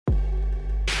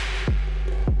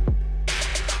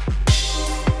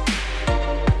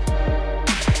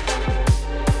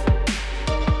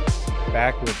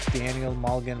back with Daniel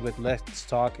Mulligan with Let's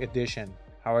Talk Edition.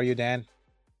 How are you, Dan?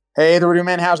 Hey, the Radio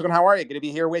Man. How's it going? How are you? Good to be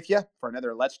here with you for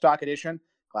another Let's Talk Edition.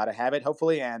 Glad to have it,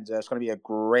 hopefully, and it's going to be a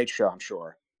great show, I'm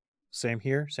sure. Same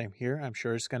here. I'm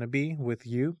sure it's going to be with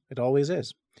you. It always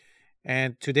is.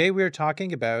 And today we're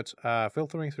talking about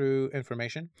filtering through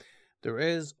information. There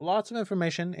is lots of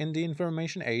information in the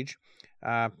information age.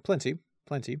 Plenty.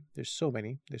 There's so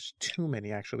many. There's too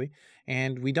many, actually.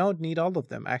 And we don't need all of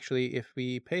them. Actually, if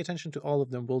we pay attention to all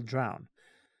of them, we'll drown.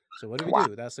 So what do we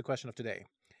do? That's the question of today.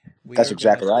 That's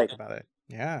exactly right. Talk about it.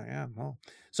 Yeah. Well,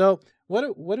 so what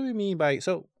do we mean by...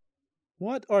 So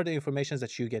what are the informations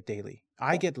that you get daily?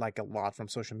 I get like a lot from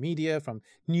social media, from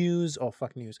news. Oh,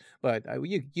 fuck news. But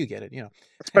you get it,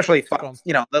 Especially,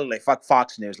 literally, fuck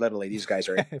Fox News. Literally, these guys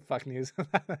are... fuck news.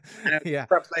 Yeah.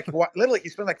 Literally,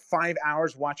 you spend like 5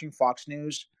 hours watching Fox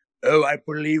News. Oh, I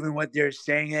believe in what they're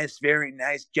saying. That's very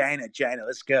nice. China,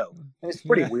 let's go. And it's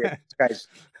pretty weird. These guys,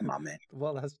 come on, man.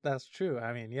 Well, that's true.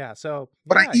 I mean, yeah. So,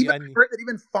 but I heard that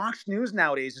even Fox News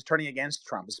nowadays is turning against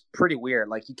Trump. It's pretty weird.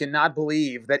 Like, you cannot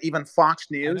believe that even Fox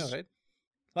News,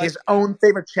 his own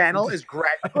favorite channel, is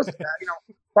of course,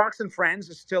 Fox and Friends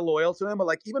is still loyal to him, but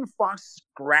like even Fox is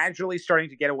gradually starting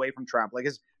to get away from Trump. Like,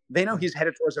 they know he's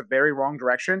headed towards a very wrong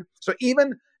direction. So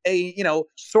even a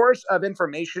source of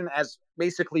information as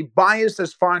basically biased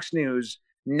as Fox News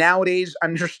nowadays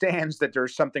understands that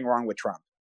there's something wrong with Trump.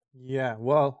 Yeah,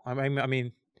 well, I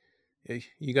mean,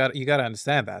 you got to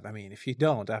understand that. I mean, if you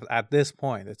don't at this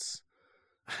point, it's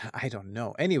I don't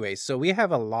know. Anyway, so we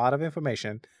have a lot of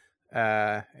information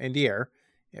in the air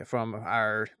from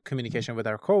our communication with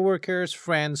our coworkers,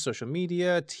 friends, social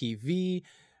media, TV.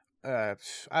 I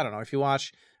don't know if you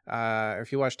watch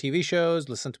TV shows,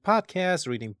 listen to podcasts,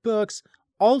 reading books.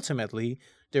 Ultimately,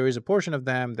 there is a portion of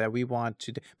them that we want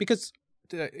to, because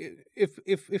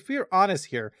if we're honest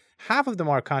here, half of them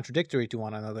are contradictory to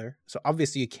one another. So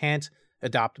obviously you can't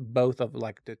adopt both of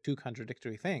like the two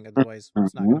contradictory thing. Otherwise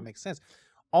it's not going to make sense.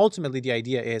 Ultimately, the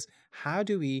idea is how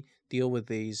do we deal with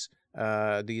these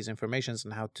informations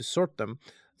and how to sort them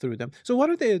through them. So what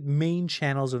are the main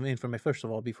channels of information? First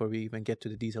of all, before we even get to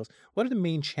the details, what are the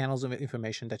main channels of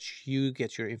information that you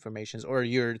get your information or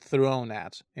you're thrown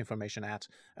at information at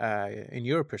in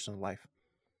your personal life?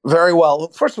 Very well.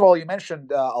 First of all, you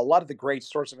mentioned a lot of the great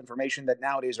sources of information that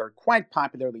nowadays are quite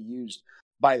popularly used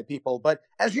by the people. But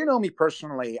as you know me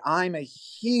personally, I'm a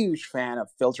huge fan of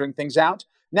filtering things out.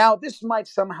 Now, this might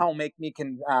somehow make me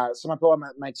some people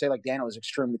might say like Daniel is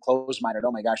extremely close-minded.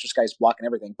 Oh my gosh, this guy's blocking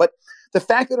everything. But the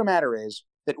fact of the matter is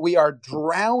that we are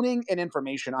drowning in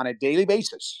information on a daily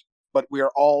basis, but we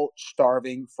are all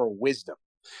starving for wisdom.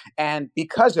 And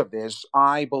because of this,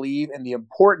 I believe in the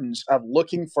importance of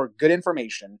looking for good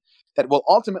information that will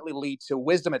ultimately lead to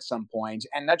wisdom at some point,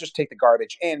 and not just take the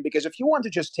garbage in. Because if you want to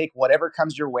just take whatever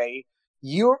comes your way,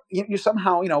 you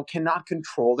somehow cannot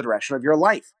control the direction of your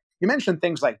life. You mentioned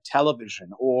things like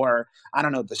television or, I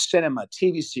don't know, the cinema,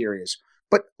 TV series.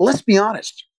 But let's be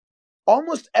honest,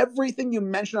 almost everything you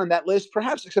mentioned on that list,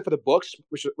 perhaps except for the books,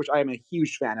 which I am a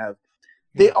huge fan of,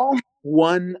 they all have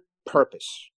one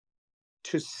purpose: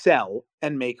 to sell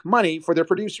and make money for their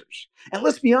producers. And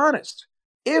let's be honest,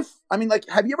 have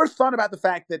you ever thought about the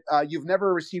fact that you've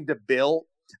never received a bill,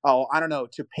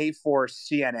 to pay for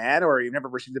CNN, or you've never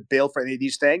received a bill for any of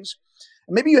these things?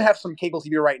 Maybe you have some cable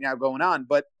TV right now going on,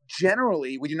 but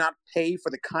generally we do not pay for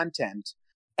the content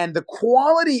and the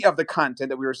quality of the content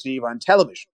that we receive on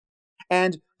television.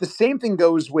 And the same thing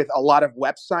goes with a lot of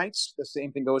websites. The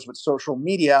same thing goes with social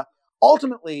media.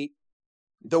 Ultimately,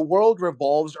 the world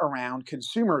revolves around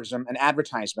consumerism and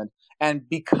advertisement. And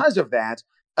because of that,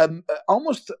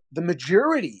 almost the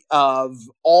majority of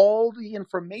all the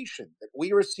information that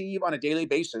we receive on a daily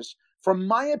basis, from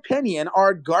my opinion,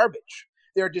 are garbage.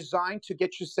 They're designed to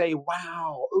get you to say,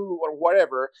 wow, ooh, or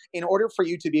whatever, in order for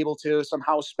you to be able to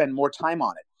somehow spend more time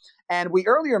on it. And we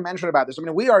earlier mentioned about this. I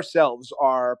mean, we ourselves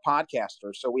are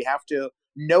podcasters, so we have to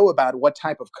know about what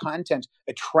type of content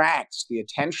attracts the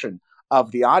attention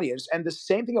of the audience. And the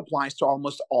same thing applies to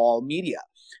almost all media.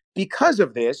 Because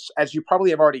of this, as you probably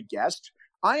have already guessed,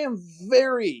 I am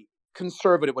very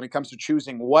conservative when it comes to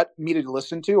choosing what media to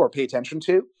listen to or pay attention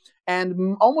to.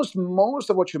 And almost most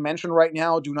of what you mentioned right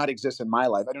now do not exist in my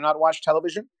life. I do not watch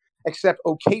television, except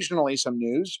occasionally some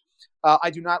news. I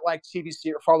do not like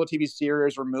follow TV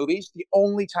series or movies. The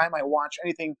only time I watch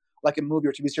anything like a movie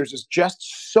or TV series is just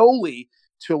solely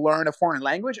to learn a foreign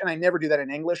language. And I never do that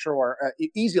in English or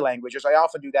easy languages. I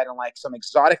often do that in like some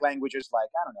exotic languages, like,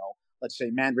 I don't know, let's say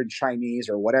Mandarin Chinese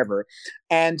or whatever.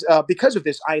 And because of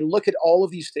this, I look at all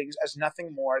of these things as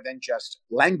nothing more than just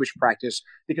language practice,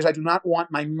 because I do not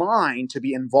want my mind to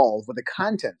be involved with the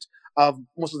content of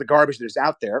most of the garbage that is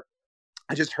out there.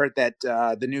 I just heard that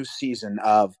the new season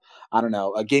of, I don't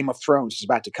know, a Game of Thrones is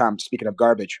about to come. Speaking of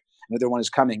garbage, another one is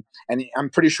coming, and I'm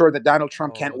pretty sure that Donald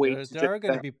Trump can't Oh, wait to there just. are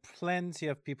going to be plenty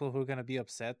of people who are going to be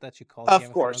upset that you called Game Of of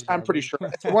Thrones course, I'm pretty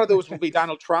garbage. sure one of those will be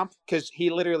Donald Trump because he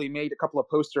literally made a couple of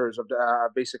posters of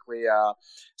basically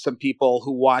some people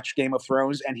who watch Game of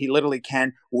Thrones, and he literally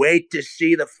can't wait to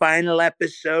see the final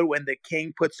episode when the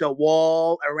king puts a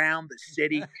wall around the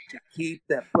city to keep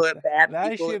the bad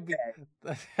That people at should be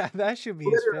bay. that should be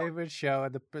his Literally. favorite show,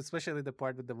 and especially the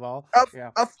part with the wall. Of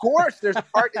Yeah. of course, there's a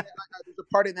part in there's a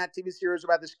part in that TV series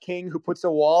about this king who puts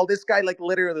a wall. This guy, like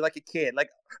literally, like a kid, like,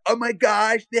 oh my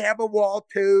gosh, they have a wall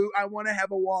too. I want to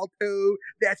have a wall too.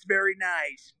 That's very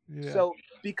nice. Yeah. So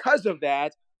because of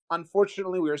that,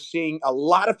 unfortunately, we are seeing a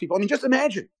lot of people. I mean, just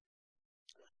imagine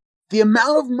the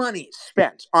amount of money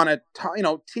spent on a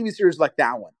TV series like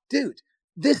that one, dude.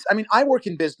 This, I mean, I work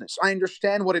in business. I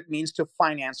understand what it means to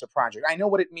finance a project. I know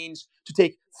what it means to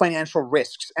take financial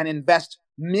risks and invest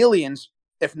millions,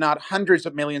 if not hundreds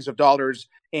of millions of dollars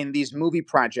in these movie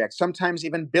projects, sometimes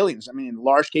even billions. I mean, in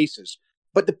large cases.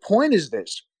 But the point is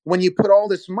this: when you put all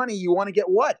this money, you want to get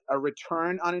what? A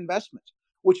return on investment,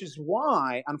 which is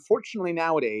why, unfortunately,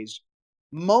 nowadays,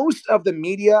 most of the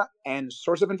media and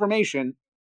source of information,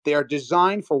 they are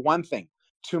designed for one thing: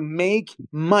 to make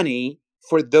money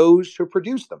for those who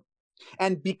produce them.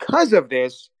 And because of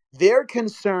this, their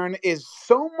concern is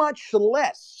so much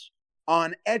less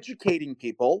on educating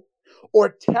people or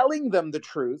telling them the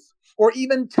truth or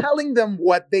even telling them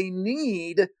what they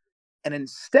need. And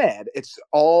instead, it's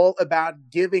all about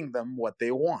giving them what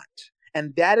they want.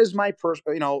 And that is my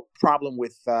problem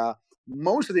with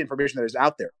most of the information that is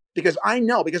out there. Because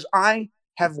I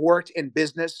have worked in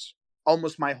business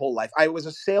almost my whole life. I was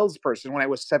a salesperson when I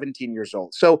was 17 years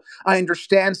old. So I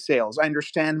understand sales. I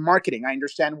understand marketing. I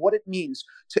understand what it means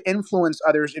to influence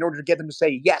others in order to get them to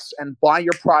say yes and buy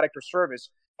your product or service.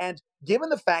 And given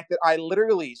the fact that I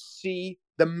literally see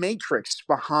the matrix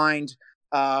behind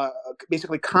uh,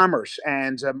 basically commerce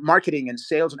and marketing and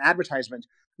sales and advertisement,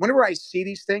 whenever I see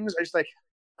these things, I just like,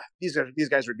 these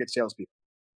guys are good salespeople.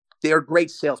 They are great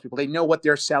salespeople. They know what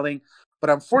they're selling. But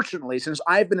unfortunately, since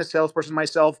I've been a salesperson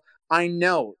myself, I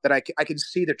know that I can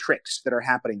see the tricks that are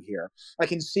happening here. I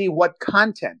can see what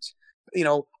content,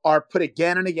 are put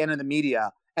again and again in the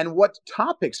media and what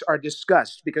topics are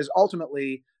discussed, because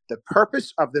ultimately the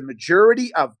purpose of the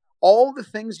majority of all the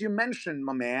things you mentioned,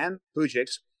 my man,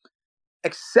 Bujix,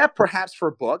 except perhaps for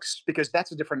books, because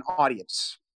that's a different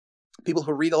audience. People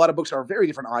who read a lot of books are a very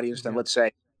different audience than, Yeah. let's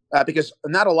say, because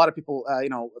not a lot of people,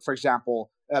 for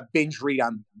example, binge read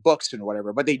on books and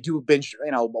whatever, but they do binge,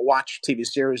 watch TV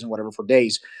series and whatever for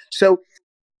days. So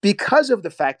because of the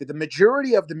fact that the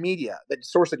majority of the media, that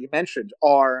source that you mentioned,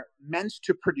 are meant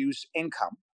to produce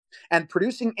income, and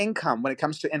producing income when it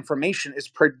comes to information is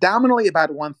predominantly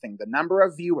about one thing: the number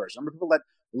of viewers, number of people that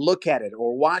look at it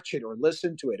or watch it or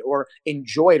listen to it or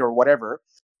enjoy it or whatever.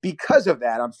 Because of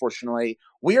that, unfortunately,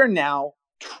 we are now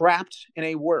trapped in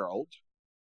a world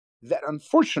that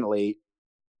unfortunately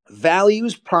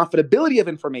values profitability of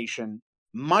information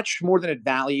much more than it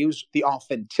values the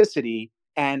authenticity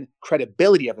and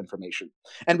credibility of information.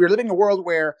 And we're living in a world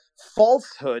where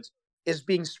falsehood is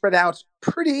being spread out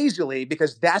pretty easily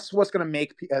because that's what's going to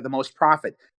make the most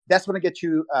profit. That's going to get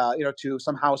you, to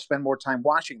somehow spend more time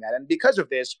watching that. And because of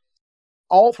this,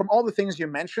 all the things you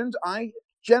mentioned, I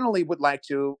generally would like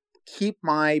to keep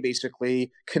my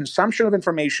basically consumption of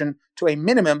information to a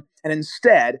minimum and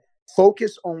instead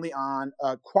focus only on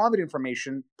quality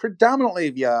information, predominantly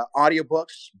via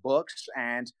audiobooks, books,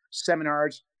 and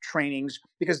seminars, trainings,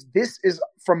 because this is,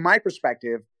 from my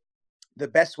perspective, the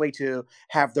best way to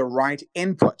have the right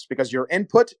inputs, because your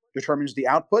input determines the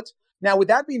output. Now, with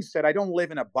that being said, I don't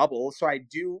live in a bubble, so I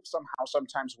do somehow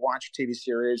sometimes watch TV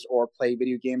series or play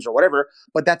video games or whatever,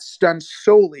 but that's done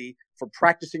solely for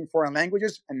practicing foreign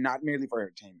languages and not merely for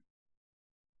entertainment.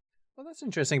 Well, that's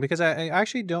interesting because I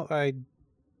actually don't. I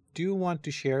do want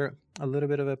to share a little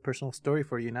bit of a personal story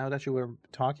for you. Now that you were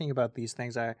talking about these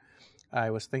things, I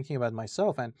was thinking about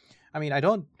myself, and I mean, I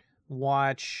don't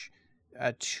watch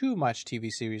too much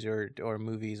TV series or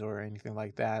movies or anything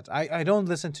like that. I don't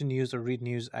listen to news or read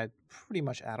news pretty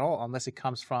much at all unless it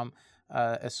comes from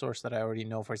a source that I already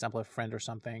know, for example, a friend or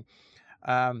something.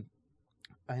 Um,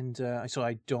 and so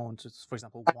I don't, for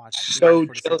example, watch So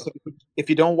for the sake jealous of. of you. If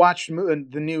you don't watch the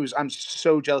news. I'm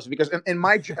so jealous because in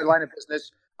my line of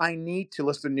business, I need to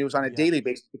listen to news on a Yeah, daily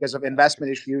basis because of that's true.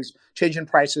 investment issues, changing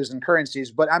prices and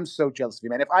currencies. But I'm so jealous of you,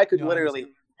 man. If I could No, I understand.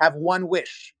 literally have one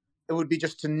wish, it would be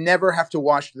just to never have to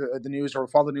watch the news or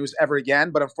follow the news ever again.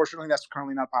 But unfortunately, that's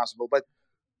currently not possible. But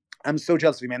I'm so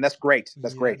jealous of you, man. That's great.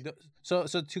 That's Yeah. great. So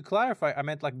to clarify, I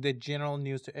meant like the general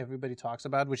news that everybody talks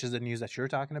about, which is the news that you're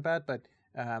talking about. But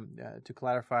to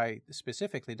clarify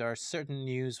specifically, there are certain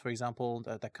news, for example,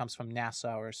 that comes from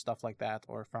NASA or stuff like that,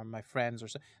 or from my friends, or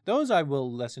so. Those I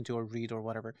will listen to or read or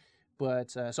whatever.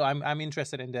 But so I'm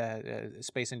interested in the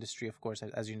space industry, of course,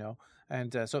 as you know,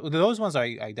 and so those ones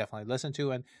I definitely listen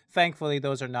to, and thankfully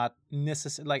those are not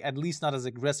necessary, like at least not as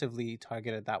aggressively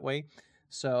targeted that way.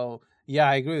 So yeah,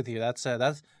 I agree with you. That's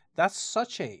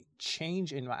such a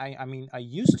change in my. I mean, I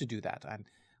used to do that, and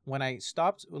when I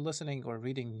stopped listening or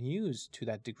reading news to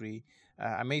that degree,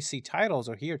 I may see titles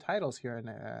or hear titles here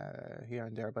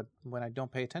and there, but when I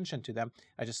don't pay attention to them,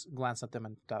 I just glance at them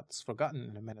and that's forgotten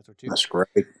in a minute or two. That's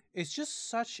great. It's just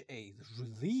such a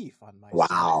relief on my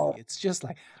psyche. Wow. It's just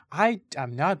like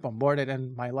I'm not bombarded,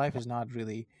 and my life is not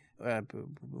really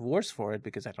worse for it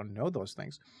because I don't know those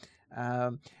things.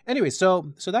 Anyway,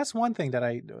 so that's one thing that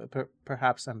I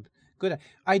perhaps I'm good at.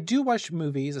 I do watch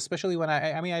movies, especially when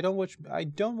I mean I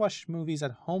don't watch movies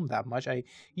at home that much. I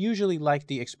usually like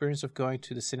the experience of going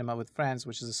to the cinema with friends,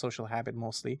 which is a social habit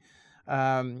mostly.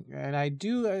 And I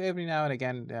do every now and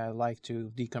again like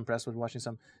to decompress with watching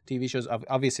some TV shows.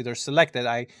 Obviously, they're selected.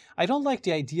 I don't like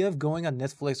the idea of going on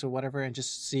Netflix or whatever and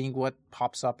just seeing what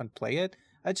pops up and play it.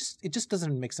 It just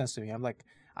doesn't make sense to me. I'm like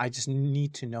I just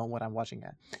need to know what I'm watching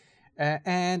at.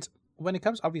 And when it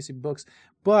comes, obviously, books,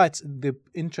 but the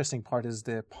interesting part is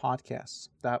the podcasts.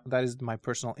 That is my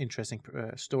personal interesting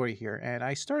story here. And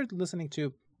I started listening to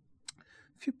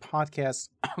a few podcasts.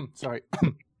 Sorry,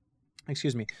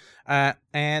 excuse me.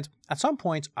 And at some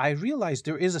point, I realized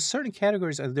there is a certain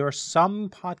categories. There are some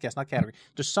podcasts, not category.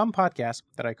 There's some podcasts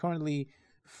that I currently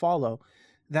follow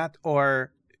that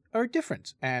are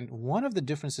different. And one of the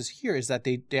differences here is that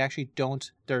they actually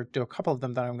don't. There are a couple of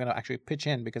them that I'm going to actually pitch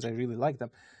in because I really like them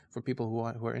for people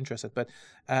who are interested. But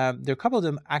there are a couple of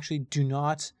them actually do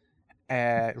not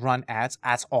run ads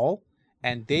at all,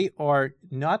 and they are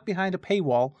not behind a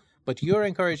paywall. But you're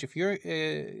encouraged if you're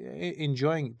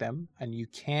enjoying them and you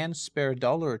can spare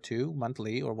 $1 or $2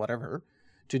 monthly or whatever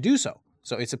to do so.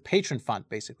 So it's a patron fund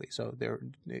basically. So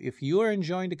if you are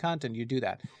enjoying the content, you do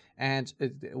that. And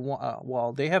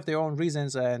well, they have their own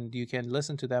reasons, and you can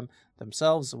listen to them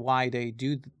themselves why they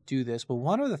do this. But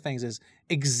one of the things is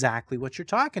exactly what you're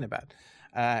talking about.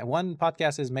 One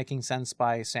podcast is Making Sense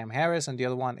by Sam Harris, and the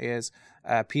other one is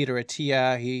Peter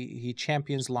Attia. He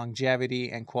champions longevity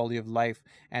and quality of life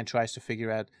and tries to figure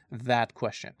out that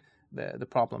question, the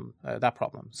problem,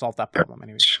 solve that problem.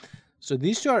 Anyway, so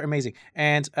these two are amazing,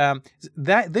 and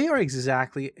that they are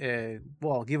exactly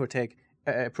well, give or take,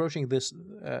 approaching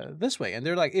this way. And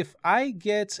they're like, if I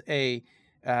get a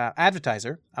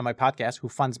advertiser on my podcast who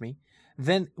funds me,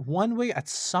 then one way at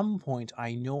some point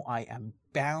I know I am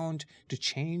bound to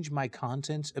change my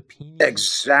content opinion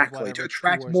Exactly. To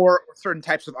attract more certain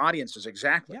types of audiences.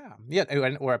 Exactly. Yeah,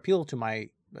 or appeal to my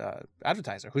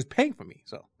advertiser who's paying for me.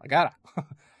 So I gotta.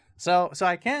 So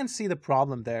I can see the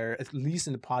problem there, at least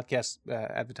in the podcast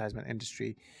advertisement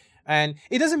industry. And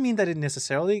it doesn't mean that it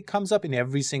necessarily comes up in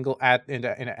every single ad in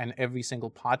every single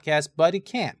podcast, but it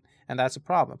can, and that's a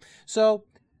problem. So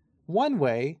one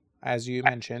way, as you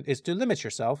mentioned, is to limit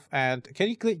yourself. And can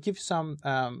you give some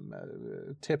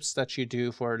tips that you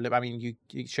do for? I mean,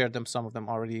 you shared some of them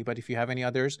already, but if you have any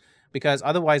others, because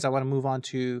otherwise, I want to move on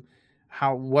to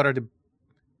what are the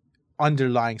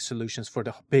underlying solutions for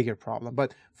the bigger problem.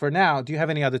 But for now, do you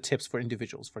have any other tips for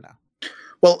individuals for now?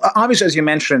 Well, obviously, as you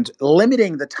mentioned,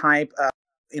 limiting the type of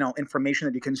information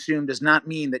that you consume does not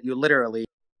mean that you literally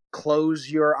close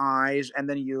your eyes and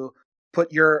then you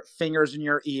put your fingers in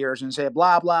your ears and say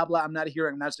blah blah blah. I'm not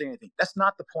hearing. I'm not saying anything. That's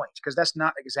not the point, because that's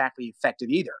not exactly effective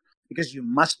either. Because you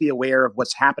must be aware of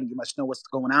what's happening. You must know what's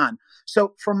going on.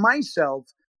 So, for myself,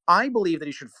 I believe that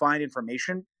you should find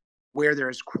information where there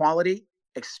is quality,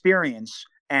 experience,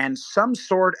 and some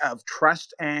sort of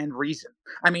trust and reason.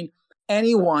 I mean,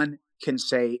 anyone can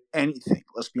say anything,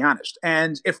 let's be honest.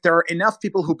 And if there are enough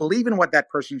people who believe in what that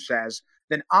person says,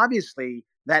 then obviously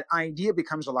that idea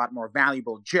becomes a lot more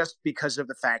valuable just because of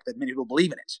the fact that many people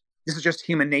believe in it. This is just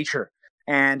human nature.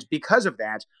 And because of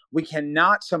that, we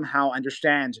cannot somehow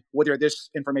understand whether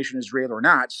this information is real or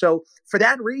not. So for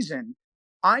that reason,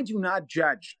 I do not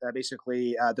judge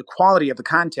the quality of the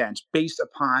content based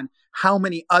upon how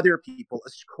many other people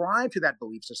ascribe to that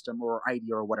belief system or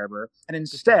idea or whatever. And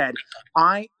instead,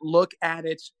 I look at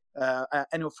it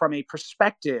from a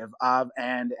perspective of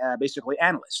basically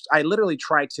analyst. I literally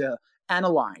try to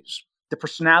analyze the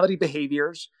personality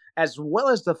behaviors as well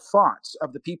as the thoughts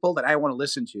of the people that I want to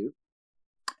listen to.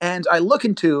 And I look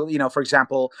into, for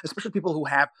example, especially people who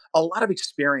have a lot of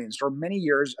experience or many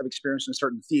years of experience in a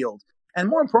certain field. And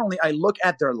more importantly, I look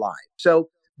at their lives. So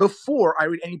before I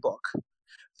read any book,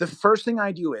 the first thing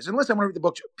I do is, unless I want to read the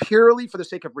book purely for the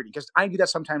sake of reading, because I do that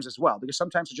sometimes as well, because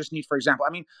sometimes I just need, for example,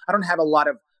 I don't have a lot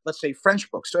of, let's say, French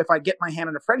books. So if I get my hand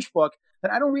on a French book,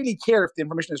 then I don't really care if the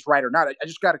information is right or not. I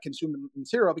just got to consume the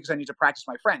material because I need to practice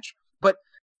my French. But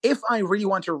if I really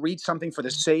want to read something for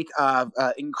the sake of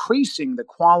increasing the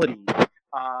quality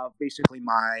of basically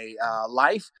my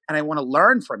life, and I want to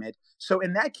learn from it, so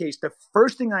in that case, the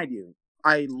first thing I do,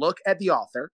 I look at the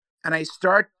author and I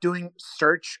start doing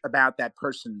search about that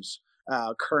person's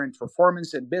current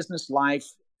performance in business life,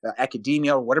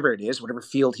 academia, or whatever it is, whatever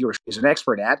field he or she is an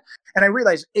expert at. And I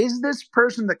realize, is this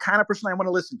person the kind of person I want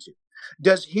to listen to?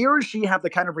 Does he or she have the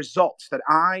kind of results that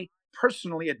I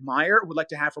personally admire, would like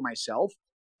to have for myself?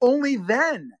 Only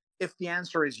then, if the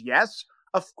answer is yes,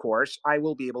 of course, I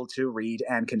will be able to read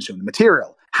and consume the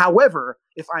material. However,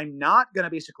 if I'm not going to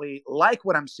basically like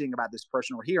what I'm seeing about this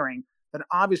person or hearing, then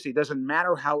obviously it doesn't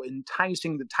matter how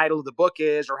enticing the title of the book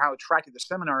is or how attractive the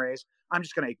seminar is, I'm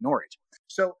just going to ignore it.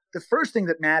 So the first thing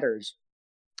that matters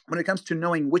when it comes to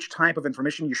knowing which type of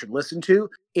information you should listen to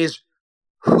is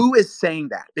who is saying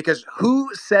that, because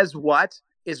who says what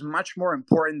is much more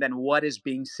important than what is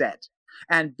being said.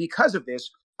 And because of this,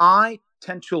 I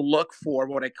tend to look for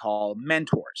what I call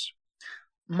mentors.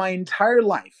 My entire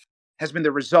life has been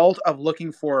the result of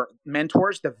looking for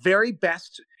mentors, the very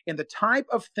best in the type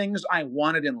of things I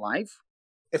wanted in life.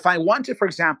 If I want to, for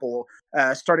example,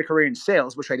 start a career in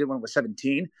sales, which I did when I was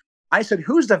 17, I said,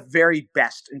 who's the very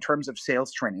best in terms of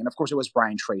sales training? And of course, it was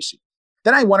Brian Tracy.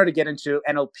 Then I wanted to get into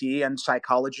NLP and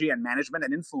psychology and management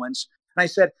and influence. And I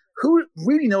said, who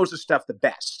really knows this stuff the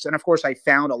best? And of course, I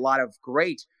found a lot of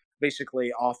great,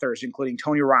 basically, authors, including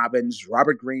Tony Robbins,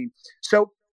 Robert Greene.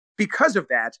 So because of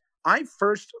that, I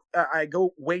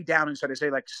go way down and start to say,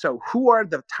 like, so who are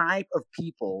the type of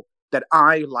people that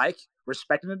I like,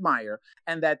 respect, and admire,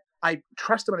 and that I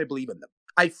trust them and I believe in them?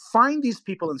 I find these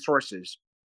people and sources.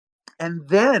 And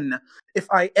then if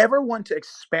I ever want to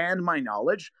expand my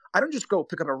knowledge, I don't just go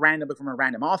pick up a random book from a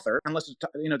random author, unless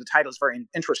the title is very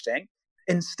interesting.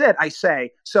 Instead, I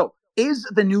say, so is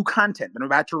the new content that I'm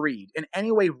about to read in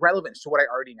any way relevant to what I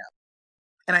already know?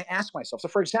 And I ask myself, so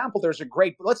for example, there's a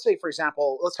great, let's say, for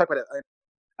example, let's talk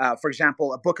about, for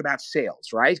example, a book about sales,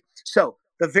 right? So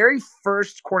the very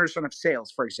first cornerstone of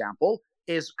sales, for example,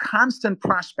 is constant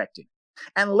prospecting.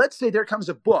 And let's say there comes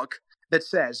a book that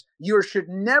says you should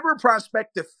never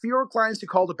prospect, the fewer clients you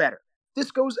call, the better.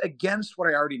 This goes against what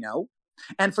I already know.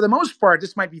 And for the most part,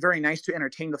 this might be very nice to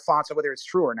entertain the thoughts of whether it's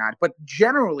true or not. But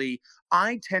generally,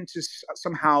 I tend to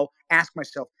somehow ask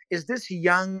myself, is this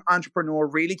young entrepreneur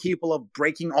really capable of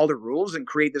breaking all the rules and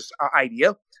create this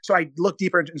idea? So I look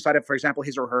deeper inside of, for example,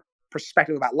 his or her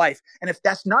perspective about life. And if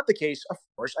that's not the case, of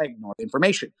course, I ignore the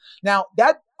information. Now,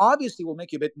 that obviously will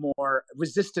make you a bit more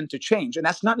resistant to change. And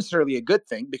that's not necessarily a good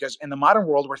thing, because in the modern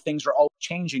world where things are all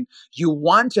changing, you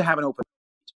want to have an open.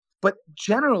 But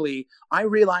generally, I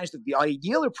realized that the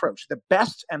ideal approach, the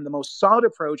best and the most solid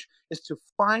approach, is to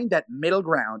find that middle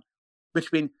ground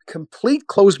between complete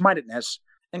closed-mindedness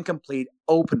and complete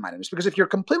open-mindedness. Because if you're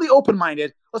completely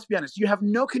open-minded, let's be honest, you have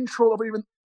no control over even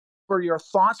for your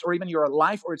thoughts or even your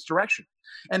life or its direction.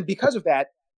 And because of that,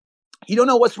 you don't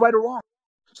know what's right or wrong.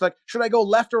 It's like, should I go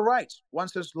left or right? One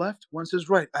says left, one says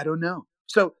right. I don't know.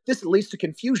 So this leads to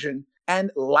confusion and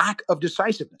lack of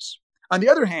decisiveness. On the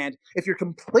other hand, if you're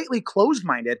completely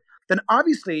closed-minded, then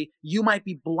obviously you might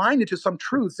be blinded to some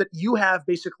truths that you have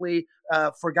basically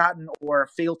forgotten or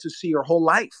failed to see your whole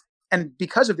life. And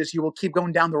because of this, you will keep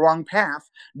going down the wrong path,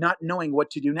 not knowing what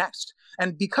to do next.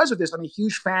 And because of this, I'm a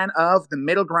huge fan of the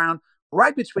middle ground,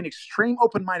 right between extreme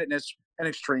open-mindedness and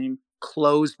extreme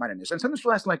closed-mindedness. And sometimes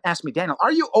people ask me, Daniel,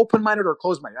 are you open-minded or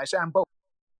closed-minded? I say I'm both.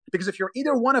 Because if you're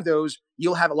either one of those,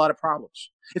 you'll have a lot of problems.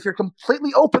 If you're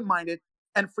completely open-minded,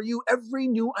 and for you, every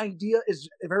new idea is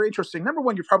very interesting. Number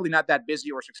one, you're probably not that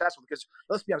busy or successful, because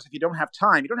let's be honest, if you don't have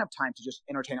time to just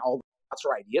entertain all the thoughts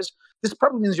or ideas. This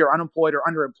probably means you're unemployed or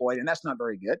underemployed, and that's not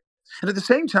very good. And at the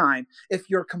same time, if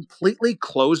you're completely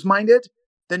closed-minded,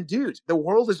 then dude, the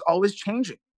world is always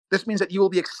changing. This means that you will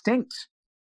be extinct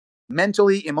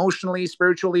mentally, emotionally,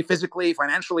 spiritually, physically,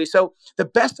 financially. So the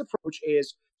best approach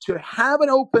is to have an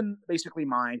open, basically,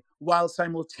 mind while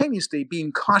simultaneously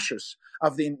being cautious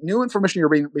of the new information you're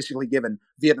being basically given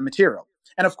via the material.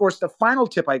 And of course, the final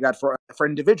tip I got for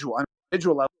individual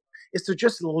level is to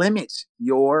just limit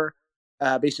your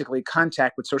basically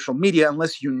contact with social media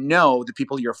unless you know the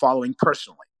people you're following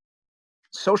personally.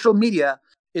 Social media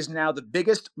is now the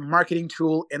biggest marketing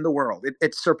tool in the world.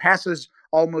 It surpasses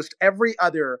almost every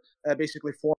other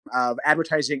basically form of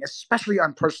advertising, especially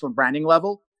on personal branding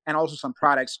level and also some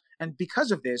products. And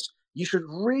because of this, you should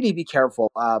really be careful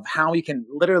of how you can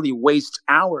literally waste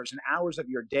hours and hours of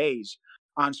your days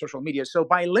on social media. So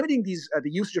by limiting the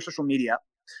usage of social media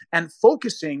and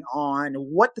focusing on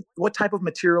what type of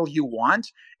material you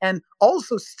want, and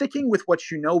also sticking with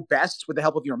what you know best with the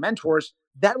help of your mentors,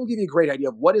 that will give you a great idea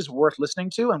of what is worth listening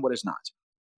to and what is not.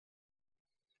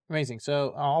 Amazing.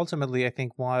 So ultimately, I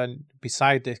think one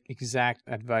beside the exact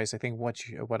advice, I think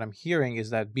what I'm hearing is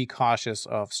that be cautious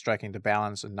of striking the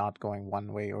balance and not going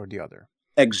one way or the other.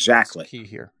 That's Exactly. key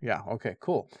here. Yeah. Okay.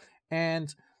 Cool.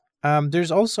 And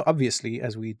there's also obviously,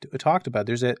 as we talked about,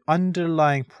 there's an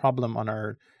underlying problem on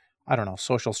our, I don't know,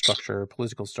 social structure,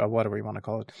 political structure, whatever you want to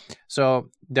call it. So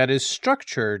that is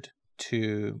structured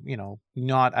to,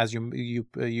 not as you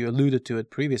alluded to it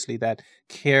previously, that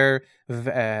care,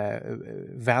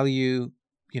 value,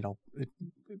 you know,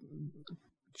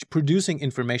 producing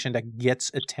information that gets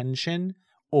attention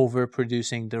over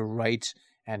producing the right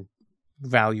and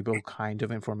valuable kind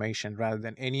of information rather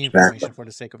than any Exactly. information for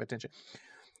the sake of attention.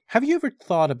 Have you ever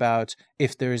thought about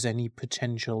if there is any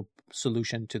potential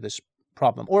solution to this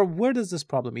problem, or where does this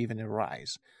problem even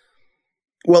arise?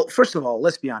 Well, first of all,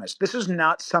 let's be honest. This is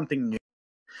not something new.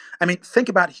 I mean, think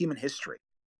about human history.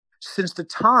 Since the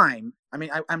time, I mean,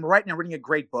 I'm right now reading a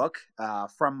great book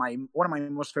from my one of my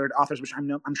most favorite authors, which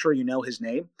I'm sure you know his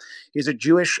name. He's a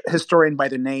Jewish historian by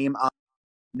the name of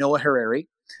Noah Harari,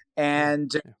 Oh,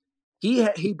 and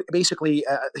yeah. he basically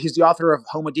he's the author of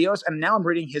Homo Deus, and now I'm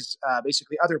reading his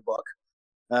basically other book,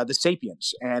 The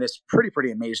Sapiens, and it's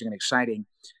pretty amazing and exciting.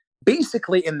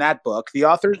 Basically, in that book, the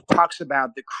author talks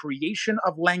about the creation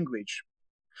of language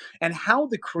and how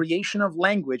the creation of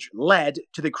language led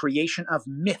to the creation of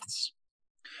myths.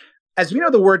 As we know,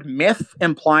 the word myth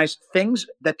implies things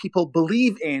that people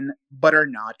believe in but are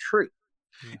not true.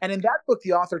 Yeah. And in that book,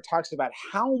 the author talks about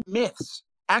how myths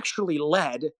actually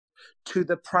led to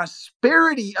the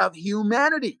prosperity of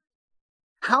humanity,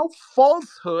 how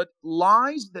falsehood,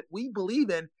 lies that we believe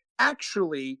in,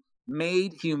 actually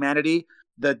made humanity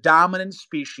the dominant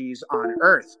species on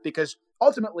Earth. Because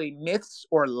ultimately, myths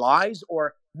or lies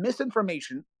or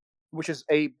misinformation, which is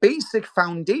a basic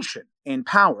foundation in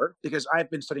power, because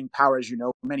I've been studying power, as you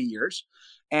know, for many years,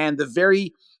 and the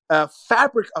very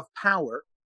fabric of power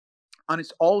on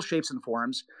its all shapes and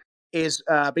forms is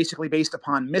basically based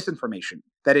upon misinformation.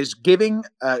 That is, giving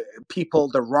people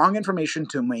the wrong information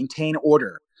to maintain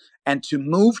order and to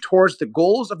move towards the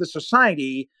goals of the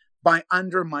society by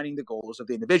undermining the goals of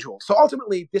the individual. So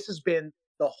ultimately, this has been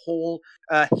the whole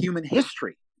human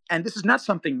history. And this is not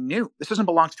something new. This doesn't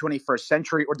belong to the 21st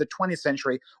century or the 20th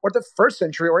century or the first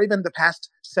century or even the past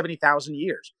 70,000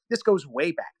 years. This goes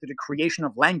way back to the creation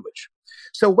of language.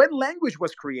 So when language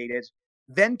was created,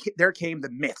 then there came the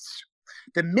myths.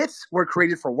 The myths were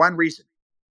created for one reason: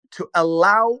 to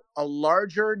allow a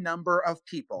larger number of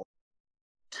people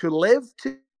to live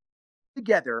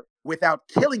together without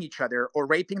killing each other or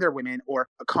raping their women or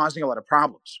causing a lot of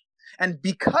problems. And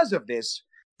because of this,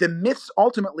 the myths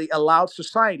ultimately allowed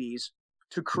societies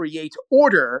to create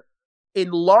order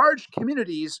in large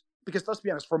communities. Because let's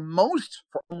be honest, for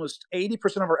almost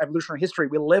 80% of our evolutionary history,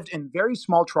 we lived in very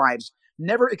small tribes,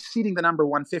 never exceeding the number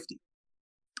 150.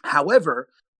 However,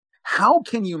 how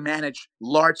can you manage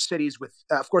large cities with,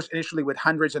 of course, initially with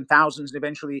hundreds and thousands, and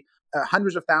eventually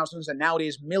hundreds of thousands, and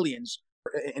nowadays millions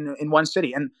in one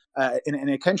city and in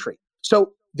a country?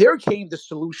 So there came the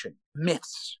solution: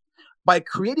 myths. By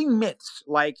creating myths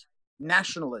like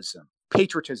nationalism,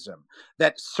 patriotism,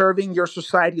 that serving your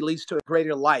society leads to a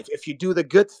greater life. If you do the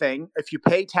good thing, if you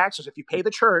pay taxes, if you pay the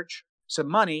church some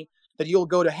money, that you'll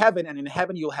go to heaven, and in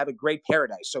heaven you'll have a great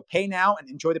paradise. So pay now and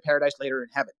enjoy the paradise later in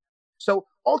heaven. So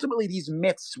ultimately, these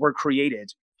myths were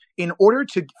created in order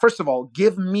to, first of all,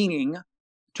 give meaning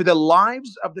to the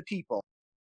lives of the people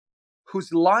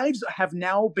whose lives have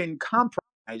now been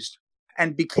compromised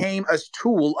and became a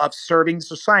tool of serving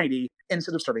society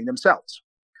instead of serving themselves.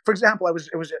 For example, it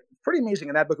was pretty amazing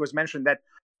in that book. It was mentioned that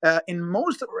in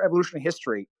most of evolutionary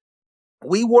history,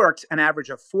 we worked an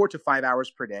average of 4 to 5 hours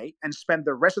per day and spent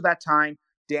the rest of that time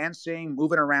dancing,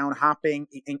 moving around, hopping,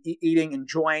 eating,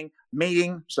 enjoying,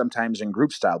 mating, sometimes in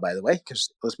group style, by the way, because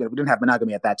we didn't have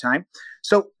monogamy at that time.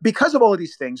 So because of all of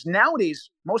these things, nowadays,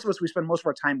 most of us, we spend most of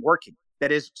our time working,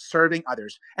 that is, serving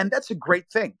others. And that's a great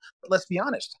thing. But let's be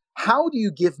honest. How do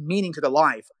you give meaning to the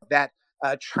life of that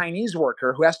Chinese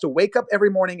worker who has to wake up every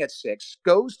morning at 6,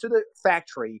 goes to the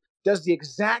factory, does the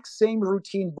exact same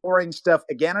routine, boring stuff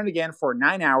again and again for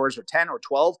 9 hours or 10 or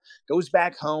 12, goes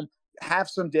back home, have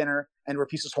some dinner, and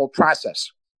repeats this whole process?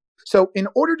 So, in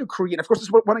order to create, of course, this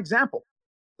is one example.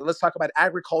 let's talk about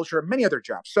agriculture, many other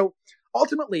jobs. So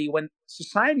ultimately, when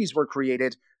societies were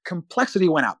created, complexity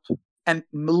went up. And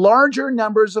larger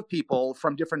numbers of people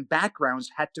from different backgrounds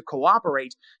had to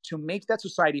cooperate to make that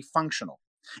society functional.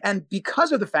 And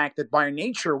because of the fact that by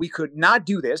nature we could not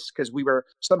do this because we were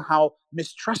somehow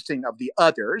mistrusting of the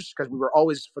others, because we were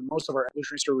always, for most of our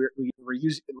evolutionary history, we were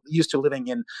used to living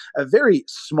in a very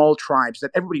small tribes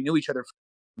that everybody knew each other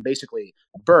from basically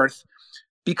birth.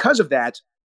 Because of that,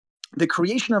 the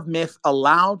creation of myth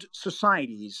allowed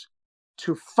societies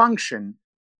to function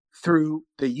through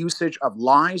the usage of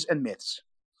lies and myths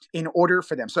in order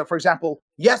for them. So, for example,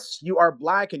 yes, you are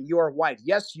black and you are white.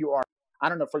 Yes, you are, I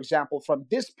don't know, for example, from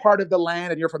this part of the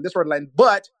land and you're from this part of the land,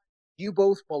 but you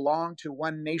both belong to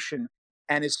one nation.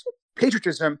 And it's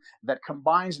patriotism that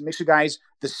combines and makes you guys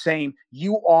the same.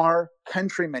 You are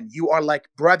countrymen. You are like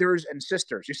brothers and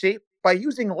sisters. You see, by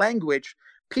using language,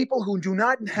 people who do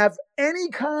not have any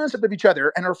concept of each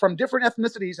other and are from different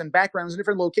ethnicities and backgrounds and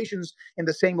different locations in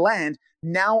the same land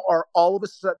now are all of a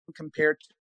sudden compared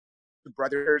to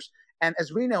brothers. And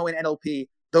as we know in NLP,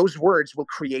 those words will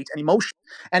create an emotion.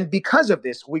 And because of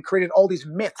this, we created all these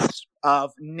myths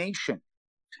of nation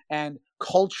and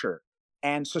culture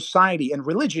and society and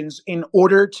religions in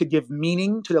order to give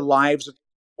meaning to the lives of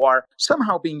who are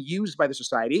somehow being used by the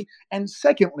society. And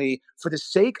secondly, for the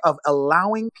sake of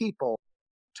allowing people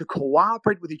to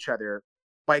cooperate with each other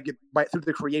by through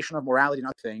the creation of morality and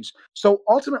other things. So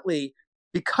ultimately,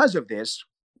 because of this,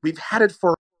 we've had it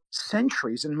for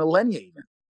centuries and millennia even.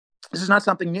 This is not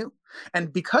something new.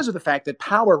 And because of the fact that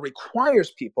power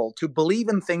requires people to believe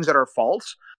in things that are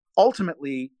false,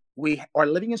 ultimately, we are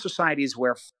living in societies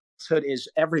where falsehood is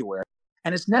everywhere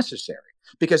and it's necessary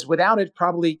because without it,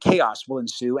 probably chaos will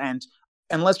ensue. And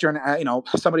unless you're,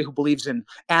 somebody who believes in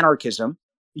anarchism,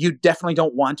 you definitely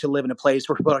don't want to live in a place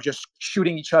where people are just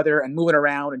shooting each other and moving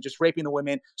around and just raping the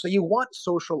women. So you want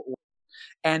social order.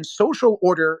 And social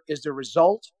order is the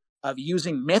result of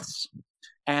using myths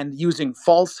and using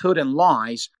falsehood and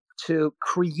lies to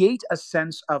create a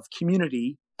sense of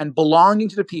community and belonging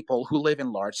to the people who live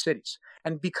in large cities.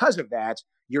 And because of that,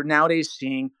 you're nowadays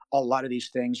seeing a lot of these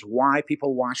things, why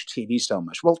people watch TV so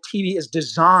much. Well, TV is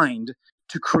designed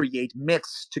to create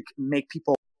myths, to make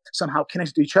people somehow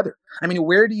connected to each other. I mean,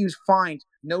 where do you find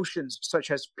notions such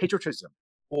as patriotism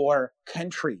or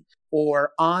country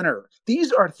or honor?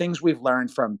 These are things we've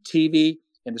learned from TV,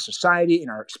 in the society,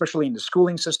 especially in the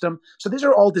schooling system. So these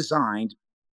are all designed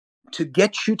to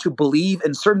get you to believe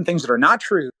in certain things that are not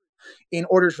true in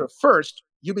order to first,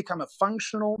 you become a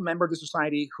functional member of the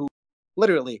society who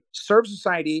literally serves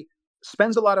society,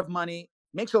 spends a lot of money,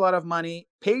 makes a lot of money,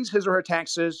 pays his or her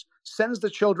taxes, sends the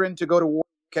children to go to war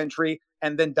country,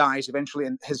 and then dies eventually,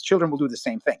 and his children will do the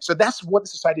same thing. So that's what the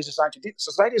society is designed to do.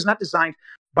 Society is not designed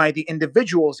by the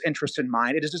individual's interest in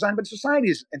mind. It is designed by the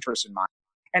society's interest in mind.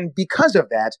 And because of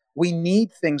that, we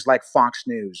need things like Fox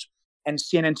News and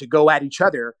CNN to go at each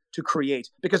other to create,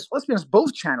 because let's be honest,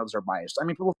 both channels are biased. I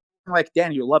mean, people like,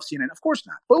 Dan, you love CNN. Of course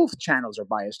not. Both channels are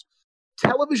biased.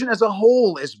 Television as a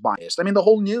whole is biased. I mean, the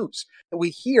whole news that we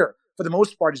hear, for the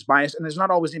most part, is biased and is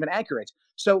not always even accurate.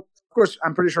 So, of course,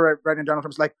 I'm pretty sure right now Donald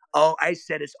Trump's like, oh, I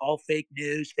said it's all fake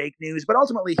news. But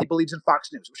ultimately, he believes in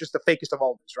Fox News, which is the fakest of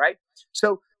all news, right?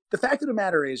 So the fact of the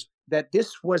matter is that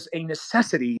this was a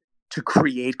necessity to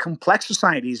create complex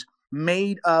societies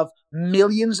made of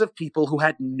millions of people who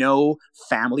had no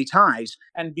family ties.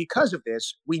 And because of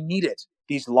this, we needed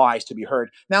these lies to be heard.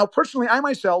 Now, personally, I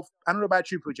myself, I don't know about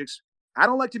you, Pujix, I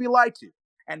don't like to be lied to.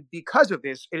 And because of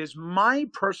this, it is my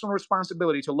personal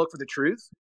responsibility to look for the truth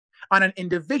on an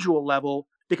individual level,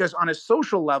 because on a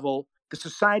social level, the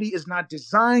society is not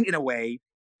designed in a way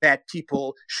that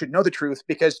people should know the truth,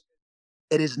 because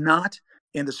it is not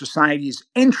in the society's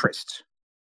interest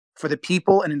for the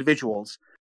people and individuals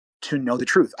to know the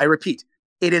truth. I repeat,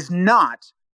 it is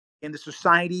not in the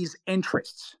society's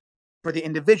interests for the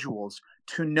individuals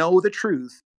to know the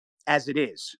truth as it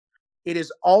is. It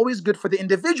is always good for the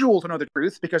individual to know the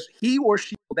truth, because he or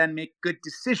she will then make good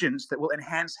decisions that will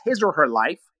enhance his or her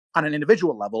life on an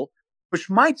individual level, which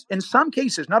might, in some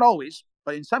cases, not always,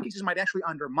 but in some cases might actually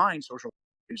undermine social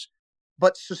values.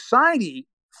 But society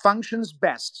functions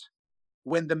best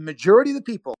when the majority of the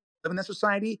people live in that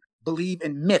society believe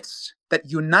in myths that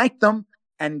unite them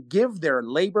and give their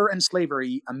labor and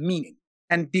slavery a meaning.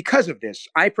 And because of this,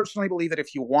 I personally believe that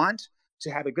if you want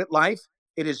to have a good life,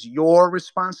 it is your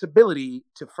responsibility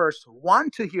to first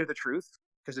want to hear the truth,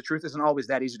 because the truth isn't always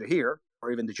that easy to hear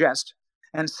or even digest.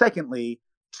 And secondly,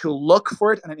 to look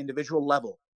for it on an individual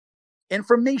level.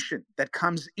 Information that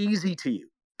comes easy to you,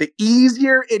 the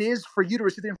easier it is for you to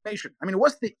receive the information. I mean,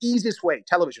 what's the easiest way?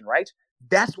 Television, right?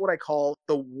 That's what I call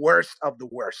the worst of the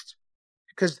worst,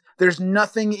 because there's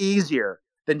nothing easier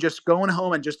than just going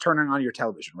home and just turning on your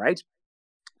television, right?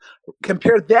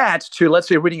 Compare that to, let's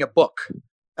say, reading a book,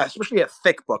 especially a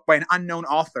thick book by an unknown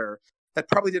author that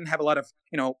probably didn't have a lot of,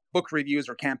 book reviews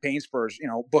or campaigns for,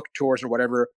 book tours or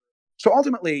whatever. So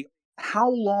ultimately,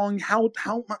 how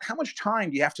much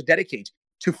time do you have to dedicate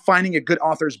to finding a good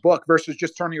author's book versus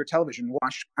just turning your television and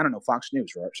watch, I don't know, Fox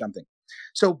News or something?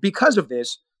 So because of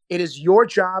this, it is your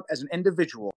job as an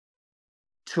individual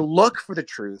to look for the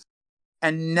truth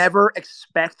and never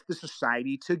expect the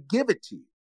society to give it to you,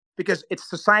 because it's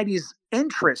society's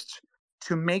interest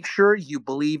to make sure you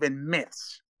believe in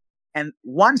myths. And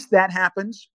once that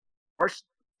happens, first,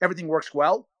 everything works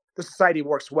well. The society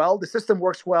works well. The system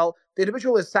works well. The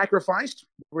individual is sacrificed.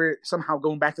 We're somehow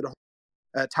going back to the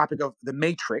whole topic of the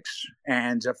Matrix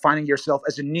and finding yourself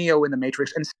as a Neo in the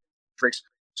Matrix and Matrix.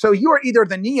 So you are either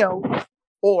the Neo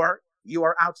or you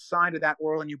are outside of that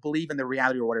world and you believe in the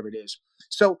reality or whatever it is.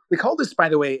 So we call this, by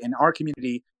the way, in our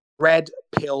community, red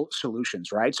pill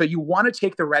solutions, right? So you want to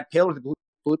take the red pill or the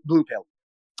blue pill.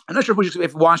 I'm not sure if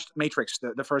you've watched Matrix,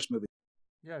 the first movie.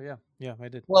 Yeah, I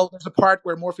did. Well, there's a part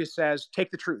where Morpheus says,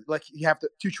 take the truth. Like, you have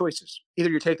two choices. Either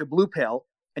you take the blue pill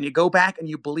and you go back and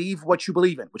you believe what you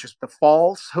believe in, which is the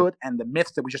falsehood and the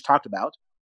myths that we just talked about,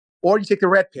 or you take the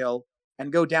red pill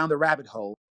and go down the rabbit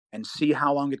hole and see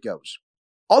how long it goes.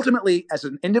 Ultimately, as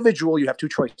an individual, you have two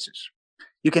choices.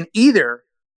 You can either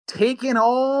take in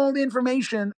all the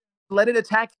information, let it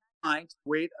attack your mind,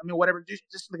 whatever,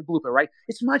 just like a blue pill, right?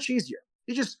 It's much easier.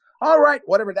 You just, all right,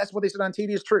 whatever, that's what they said on TV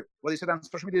is true. What they said on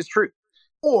social media is true.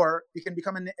 Or you can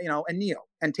become a Neo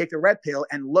and take the red pill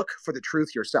and look for the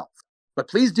truth yourself. But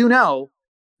please do know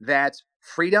that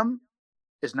freedom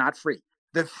is not free.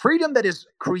 The freedom that is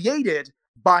created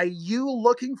by you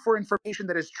looking for information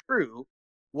that is true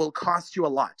will cost you a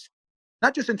lot.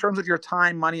 Not just in terms of your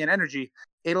time, money, and energy,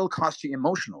 it'll cost you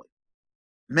emotionally.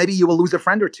 Maybe you will lose a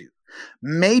friend or two.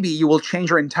 Maybe you will change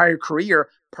your entire career.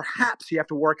 Perhaps you have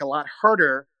to work a lot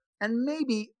harder, and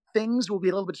maybe things will be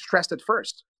a little bit stressed at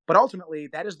first. But ultimately,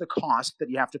 that is the cost that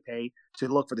you have to pay to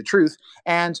look for the truth.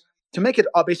 And to make it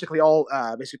basically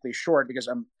short, because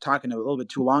I'm talking a little bit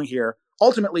too long here,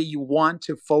 ultimately, you want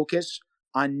to focus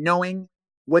on knowing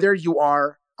whether you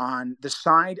are on the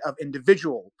side of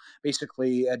individual,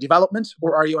 development,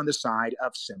 or are you on the side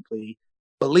of simply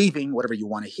believing whatever you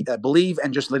want to believe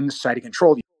and just letting the society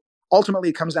control you? Ultimately,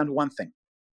 it comes down to one thing.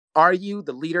 Are you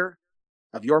the leader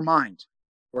of your mind,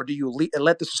 or do you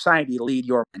let the society lead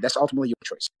your mind? That's ultimately your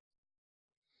choice.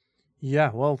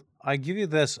 Yeah, well, I give you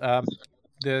this.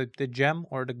 The gem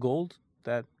or the gold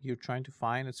that you're trying to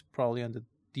find, it's probably on the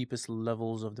deepest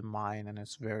levels of the mind, and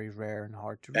it's very rare and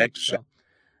hard to reach. So,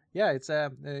 yeah, it's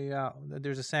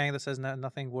there's a saying that says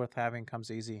nothing worth having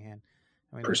comes easy, and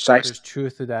I mean there's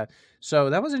truth to that. So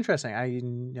that was interesting.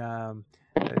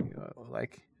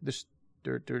 There's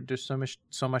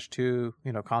so much to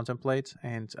contemplate,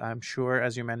 and I'm sure,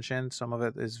 as you mentioned, some of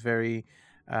it is very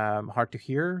hard to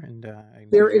hear, and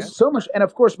there is so much. And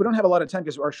of course, we don't have a lot of time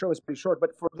because our show is pretty short.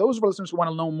 But for those of our listeners who want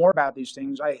to know more about these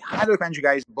things, I highly recommend you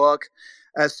guys' book,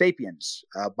 Sapiens,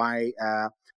 by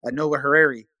Noah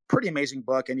Harari. Pretty amazing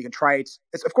book, and you can try it.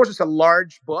 Of course, it's a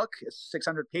large book. It's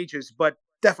 600 pages, but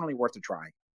definitely worth a try.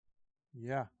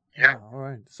 Yeah. All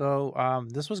right. So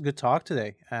this was good talk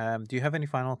today. Do you have any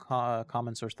final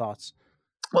comments or thoughts?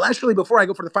 Well, actually, before I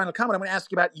go for the final comment, I'm going to ask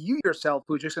you about you yourself,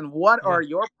 Pujix, and what are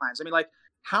your plans? I mean,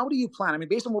 how do you plan? I mean,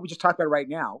 based on what we just talked about right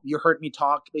now, you heard me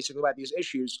talk basically about these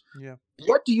issues. Yeah.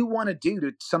 What do you want to do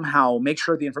to somehow make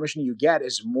sure the information you get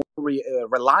is more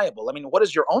reliable? I mean, what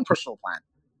is your own personal plan?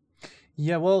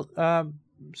 Yeah, well,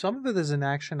 some of it is in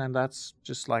action, and that's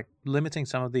just like limiting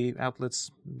some of the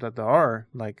outlets that there are,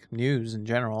 like news in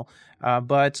general.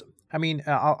 But I mean,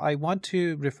 I want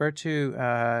to refer to.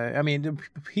 I mean,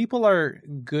 people are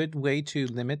good way to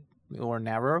limit or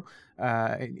narrow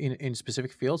in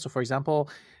specific fields. So, for example,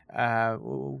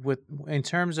 in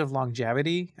terms of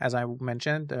longevity, as I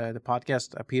mentioned, the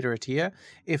podcast Peter Attia.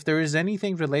 If there is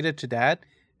anything related to that,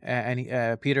 and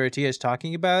Peter Attia is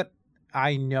talking about,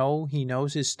 I know he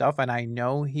knows his stuff, and I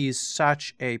know he's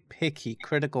such a picky,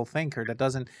 critical thinker that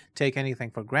doesn't take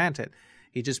anything for granted.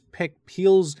 He just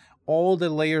peels all the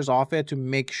layers off it to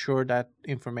make sure that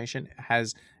information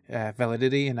has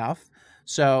validity enough.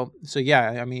 So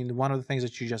yeah, I mean, one of the things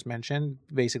that you just mentioned,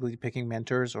 basically picking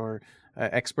mentors or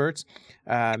experts,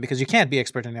 because you can't be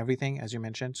expert in everything, as you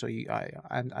mentioned. So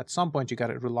and at some point you got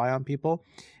to rely on people.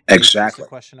 Exactly. It's a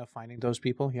question of finding those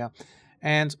people. Yeah.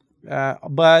 And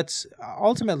But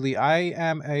ultimately, I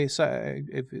am a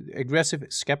aggressive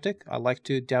skeptic. I like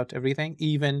to doubt everything,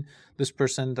 even this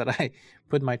person that I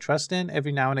put my trust in.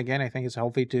 Every now and again, I think it's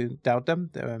healthy to doubt them,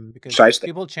 because Precisely.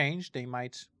 people change. They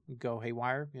might go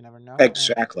haywire. You never know.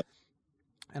 Exactly.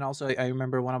 And also, I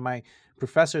remember one of my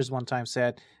professors one time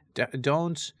said,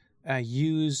 "Don't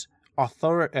use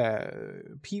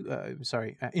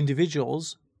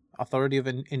individuals, authority of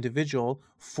an individual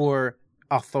for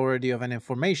authority of an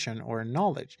information or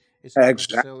knowledge. It's not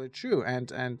Exactly. necessarily true."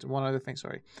 And one other thing,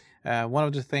 one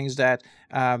of the things that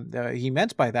he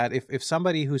meant by that, if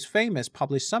somebody who's famous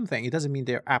published something, it doesn't mean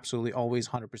they're absolutely always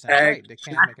 100% right. They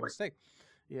can make a Exactly. mistake.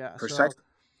 Yeah. Precisely.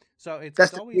 So it's That's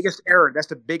the always, biggest error. That's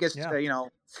the biggest, yeah.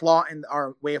 flaw in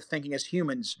our way of thinking as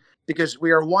humans, because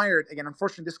we are wired. Again,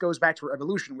 unfortunately, this goes back to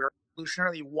evolution. We're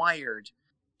evolutionarily wired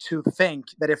to think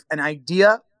that if an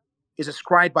idea is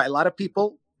ascribed by a lot of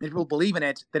people and people believe in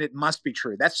it, then it must be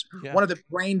true. That's Yeah. one of the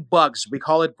brain bugs. We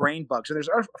call it brain bugs. And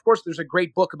of course, there's a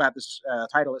great book about this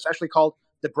title. It's actually called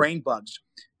The Brain Bugs.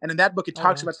 And in that book, it All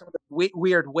talks right. about some of the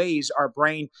weird ways our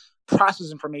brain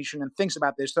processes information and thinks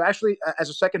about this. So actually, as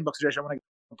a second book suggestion, I want to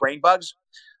Brain Bugs.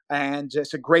 And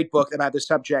it's a great book about this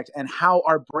subject and how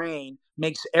our brain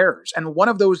makes errors. And one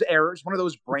of those errors, one of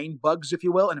those brain bugs, if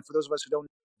you will, and for those of us who don't know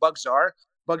what bugs are,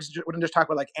 bugs, we don't just talk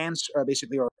about like ants,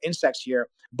 basically, or insects here.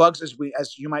 Bugs, as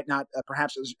you might not,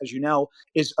 perhaps as you know,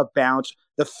 is about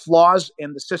the flaws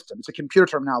in the system. It's a computer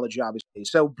terminology, obviously.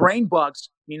 So brain bugs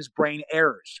means brain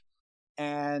errors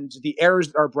and the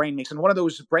errors that our brain makes. And one of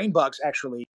those brain bugs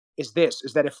actually is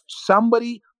that if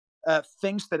somebody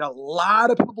thinks that a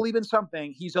lot of people believe in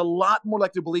something, he's a lot more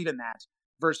likely to believe in that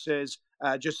versus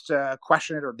just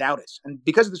question it or doubt it. And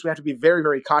because of this, we have to be very,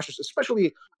 very cautious,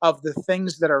 especially of the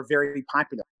things that are very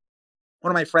popular. One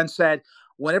of my friends said,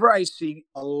 whenever I see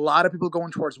a lot of people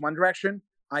going towards one direction,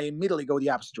 I immediately go the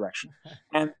opposite direction.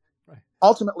 And Right.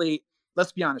 ultimately,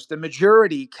 let's be honest, the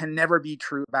majority can never be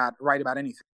right about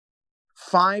anything.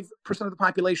 5% of the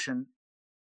population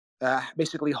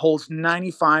basically holds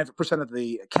 95% of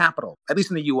the capital, at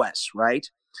least in the US, right?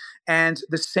 And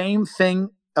the same thing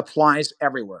applies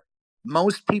everywhere.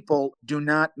 Most people do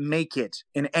not make it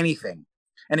in anything.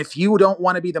 And if you don't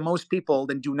want to be the most people,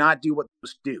 then do not do what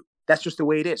most do. That's just the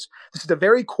way it is. This is the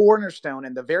very cornerstone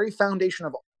and the very foundation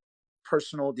of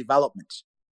personal development.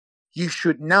 You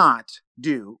should not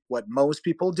do what most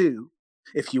people do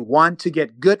if you want to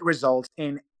get good results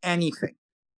in anything.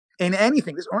 In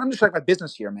anything. I'm just talking about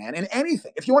business here, man. In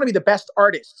anything. If you want to be the best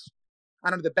artists, I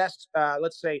don't know, the best,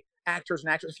 let's say, actors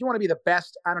and actresses, if you want to be the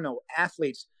best, I don't know,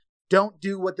 athletes, don't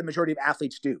do what the majority of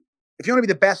athletes do. If you want to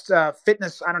be the best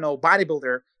fitness, I don't know,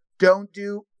 bodybuilder, don't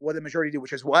do what the majority do,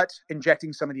 which is what?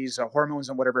 Injecting some of these hormones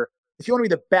and whatever. If you want to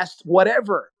be the best,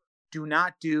 whatever, do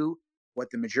not do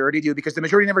what the majority do because the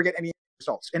majority never get any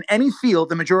results. In any field,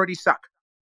 the majority suck.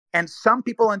 And some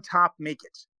people on top make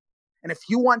it. And if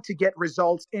you want to get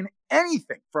results in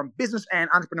anything from business and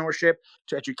entrepreneurship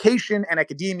to education and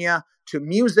academia to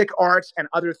music, arts, and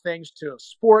other things to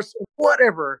sports,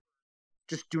 whatever,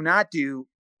 just do not do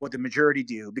what the majority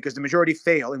do because the majority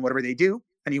fail in whatever they do.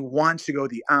 And you want to go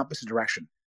the opposite direction.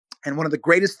 And one of the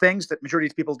greatest things that majority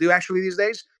of people do actually these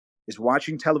days is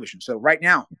watching television. So right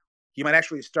now, you might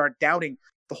actually start doubting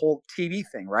the whole TV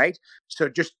thing, right? So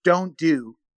just don't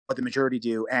do what the majority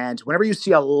do. And whenever you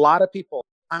see a lot of people,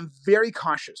 I'm very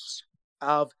cautious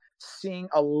of seeing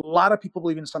a lot of people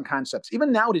believe in some concepts.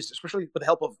 Even nowadays, especially with the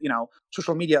help of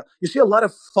social media, you see a lot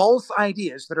of false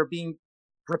ideas that are being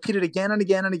repeated again and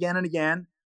again and again and again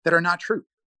that are not true.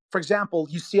 For example,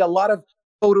 you see a lot of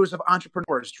photos of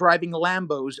entrepreneurs driving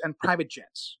Lambos and private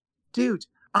jets. Dude,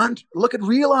 look at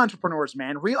real entrepreneurs,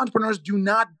 man. Real entrepreneurs do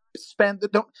not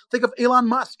don't think of Elon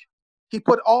Musk. He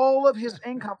put all of his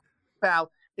income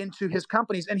into his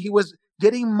companies and he was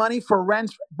getting money for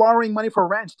rent, borrowing money for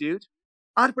rent, dude.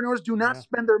 Entrepreneurs do not Yeah.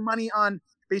 spend their money on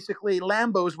basically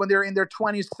Lambos when they're in their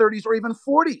 20s, 30s, or even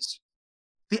 40s.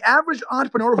 The average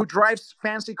entrepreneur who drives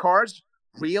fancy cars,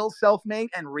 real self-made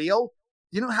and real,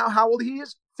 you know how old he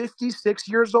is? 56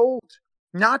 years old.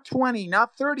 Not 20,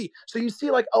 not 30. So you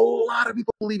see like a lot of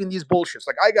people believe in these bullshits.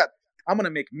 Like I'm going to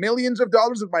make millions of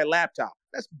dollars with my laptop.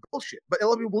 That's bullshit. But a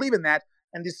lot of people believe in that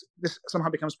and this somehow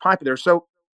becomes popular. So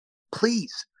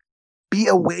please be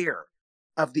aware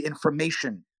of the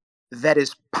information that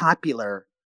is popular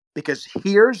because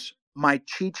here's my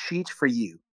cheat sheet for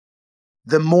you.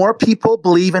 The more people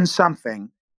believe in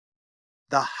something,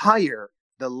 the higher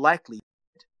the likelihood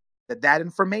that that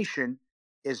information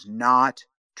is not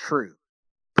true.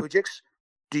 Pujix,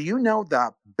 do you know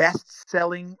the best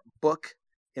selling book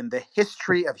in the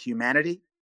history of humanity?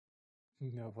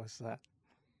 No, what's that?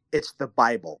 It's the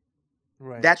Bible.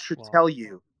 Right. That should Well, tell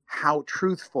you how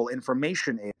truthful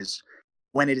information is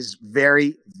when it is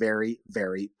very, very,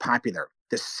 very popular.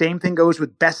 The same thing goes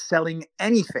with best selling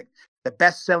anything, the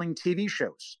best selling TV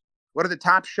shows. What are the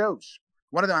top shows?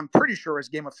 One of them, I'm pretty sure, is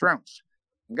Game of Thrones.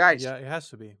 And guys, yeah, it has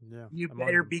to be. Yeah, You among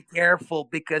better them. be careful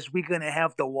because we're going to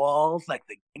have the walls like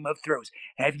the Game of Thrones.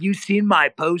 Have you seen my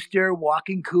poster,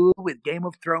 Walking Cool, with Game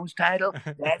of Thrones title?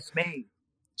 That's me.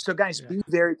 so guys, Yeah. be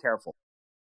very careful,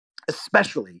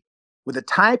 especially with the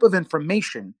type of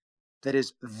information that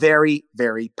is very,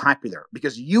 very popular.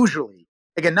 Because usually,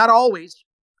 again, not always,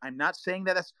 I'm not saying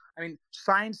that I mean,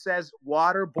 science says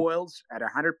water boils at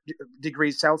 100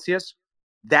 degrees Celsius.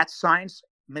 That's science.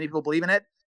 Many people believe in it.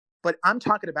 But I'm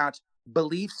talking about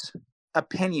beliefs,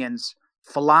 opinions,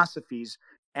 philosophies,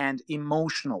 and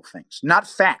emotional things, not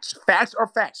facts. Facts are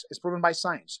facts. It's proven by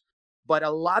science. But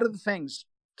a lot of the things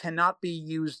cannot be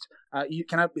used. You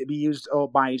cannot be used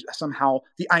by somehow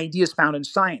the ideas found in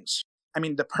science. I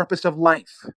mean, the purpose of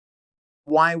life,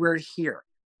 why we're here,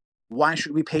 why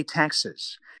should we pay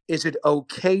taxes? Is it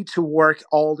okay to work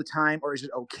all the time or is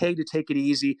it okay to take it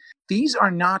easy? These are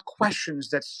not questions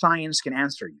that science can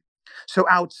answer you. So,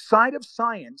 outside of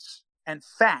science and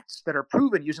facts that are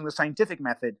proven using the scientific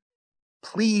method,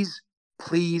 please,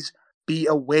 please be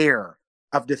aware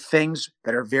of the things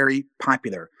that are very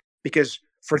popular. Because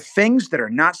for things that are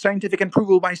not scientific and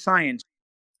provable by science,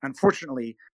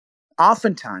 unfortunately,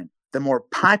 oftentimes, the more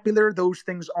popular those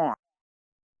things are,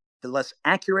 the less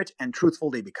accurate and truthful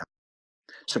they become.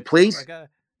 So Right. So I please got.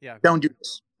 Yeah. Go don't on. do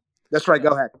this. That's right. So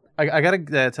Go ahead. I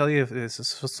gotta tell you this is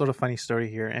sort of funny story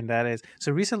here, and that is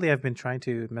so recently I've been trying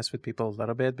to mess with people a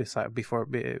little bit before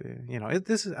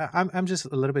this is I'm just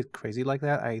a little bit crazy like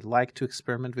that. I like to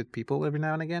experiment with people every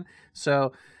now and again.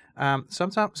 So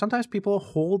sometimes people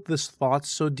hold this thought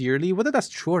so dearly, whether that's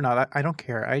true or not. I don't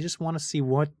care. I just want to see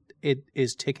what it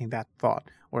is taking that thought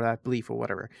or that belief or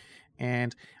whatever.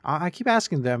 And I keep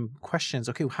asking them questions.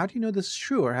 Okay, how do you know this is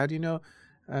true, or how do you know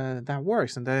that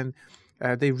works? And then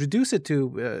they reduce it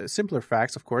to simpler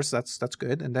facts. Of course, that's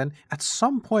good. And then at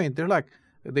some point,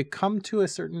 they come to a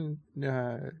certain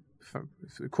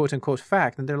quote unquote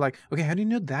fact, and they're like, okay, how do you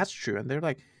know that's true? And they're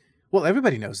like, well,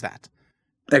 everybody knows that.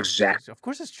 Exactly. Of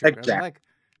course, it's true. I'm Exactly. like,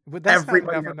 but that's not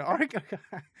Everybody enough knows of an that. argument.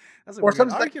 That's a Or very good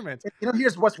sometimes, like, argument.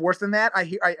 here's what's worse than that.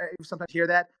 I sometimes hear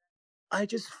that. I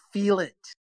just feel it.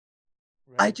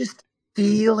 I Right. just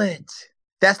feel it.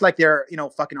 That's like their,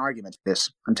 fucking argument.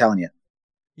 This, I'm telling you.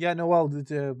 Yeah, no, well,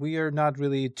 we are not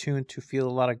really tuned to feel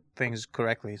a lot of things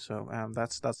correctly, so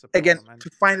that's the Again, problem. And to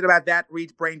find out about that,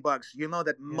 read Brain Bugs. You'll know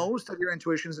that yeah, most of your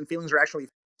intuitions and feelings are actually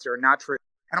are not true.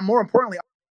 And more importantly,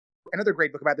 another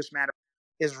great book about this matter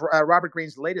is Robert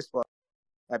Greene's latest book,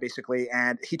 basically,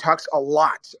 and he talks a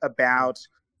lot yeah, about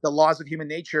the laws of human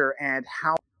nature and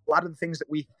how a lot of the things that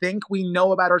we think we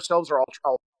know about ourselves are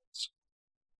all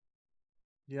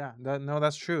yeah. No,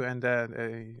 that's true. And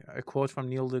a quote from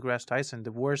Neil deGrasse Tyson: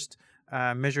 "The worst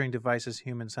measuring device is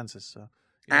human senses." So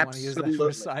you don't want to use that for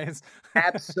absolutely, science.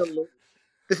 absolutely.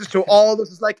 This is to all. This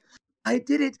is like, I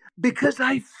did it because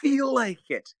I feel like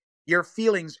it. Your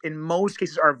feelings, in most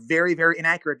cases, are very, very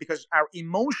inaccurate because our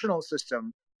emotional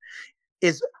system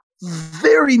is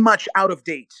very much out of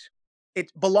date.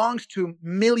 It belongs to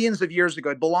millions of years ago.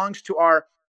 It belongs to our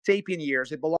sapien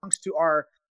years. It belongs to our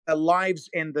lives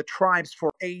in the tribes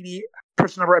for 80%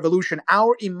 of our evolution.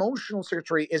 Our emotional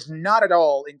circuitry is not at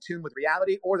all in tune with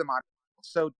reality or the modern world.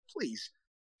 So please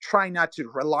try not to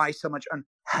rely so much on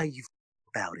how you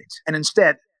feel about it. And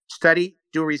instead, study,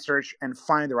 do research, and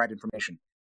find the right information.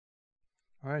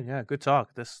 All right, yeah, good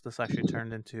talk. This actually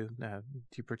turned into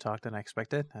deeper talk than I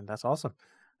expected, and that's awesome.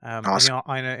 Awesome.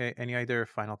 Any other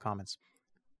final comments?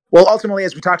 Well, ultimately,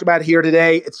 as we talked about here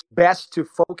today, it's best to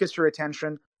focus your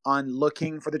attention on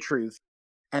looking for the truth.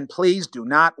 And please do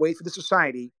not wait for the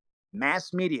society,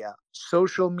 mass media,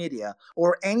 social media,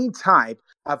 or any type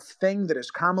of thing that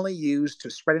is commonly used to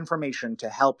spread information to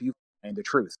help you find the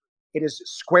truth. It is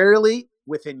squarely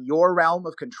within your realm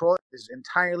of control. It is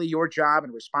entirely your job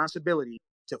and responsibility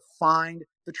to find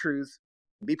the truth.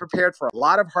 Be prepared for a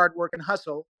lot of hard work and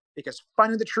hustle because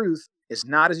finding the truth is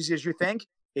not as easy as you think.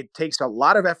 It takes a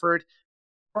lot of effort.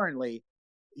 Currently,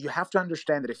 you have to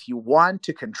understand that if you want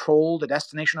to control the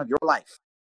destination of your life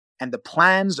and the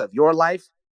plans of your life,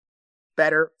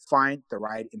 better find the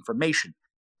right information.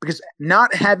 Because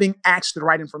not having access to the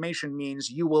right information means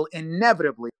you will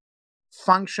inevitably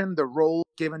function the role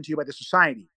given to you by the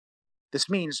society. This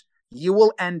means you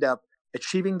will end up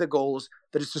achieving the goals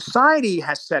that a society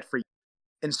has set for you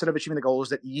instead of achieving the goals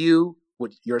that you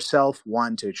would yourself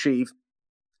want to achieve.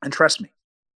 And trust me,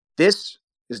 this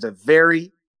is the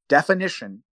very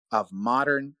definition of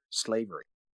modern slavery.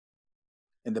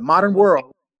 In the modern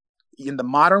world,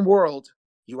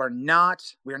 we are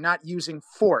not using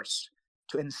force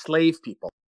to enslave people.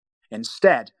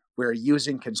 Instead, we're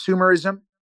using consumerism,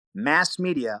 mass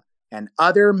media, and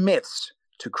other myths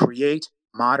to create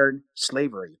modern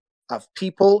slavery of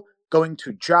people going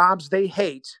to jobs they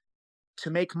hate to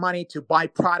make money to buy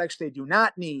products they do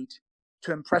not need,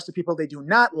 to impress the people they do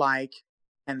not like,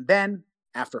 and then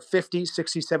after 50,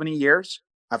 60, 70 years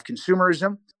of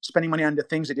consumerism, spending money on the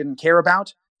things they didn't care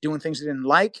about, doing things they didn't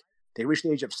like, they reach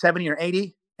the age of 70 or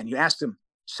 80, and you ask them,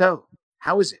 so,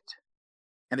 how is it?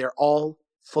 And they're all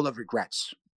full of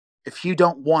regrets. If you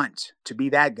don't want to be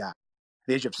that guy at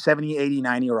the age of 70, 80,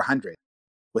 90, or 100,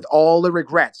 with all the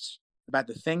regrets about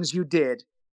the things you did,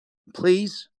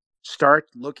 please start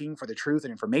looking for the truth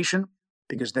and information,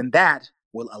 because then that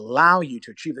will allow you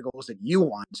to achieve the goals that you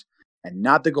want and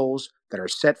not the goals that are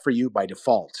set for you by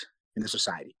default in the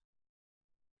society.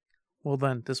 Well,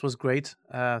 then, this was great.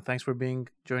 Thanks for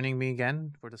joining me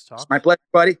again for this talk. It's my pleasure,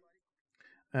 buddy.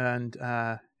 And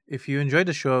if you enjoyed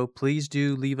the show, please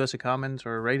do leave us a comment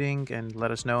or a rating and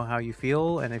let us know how you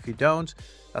feel. And if you don't,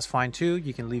 that's fine too.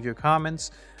 You can leave your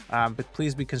comments, but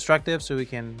please be constructive so we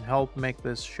can help make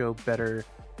this show better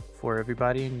for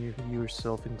everybody, and you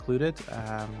yourself included.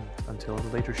 Until the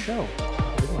later show.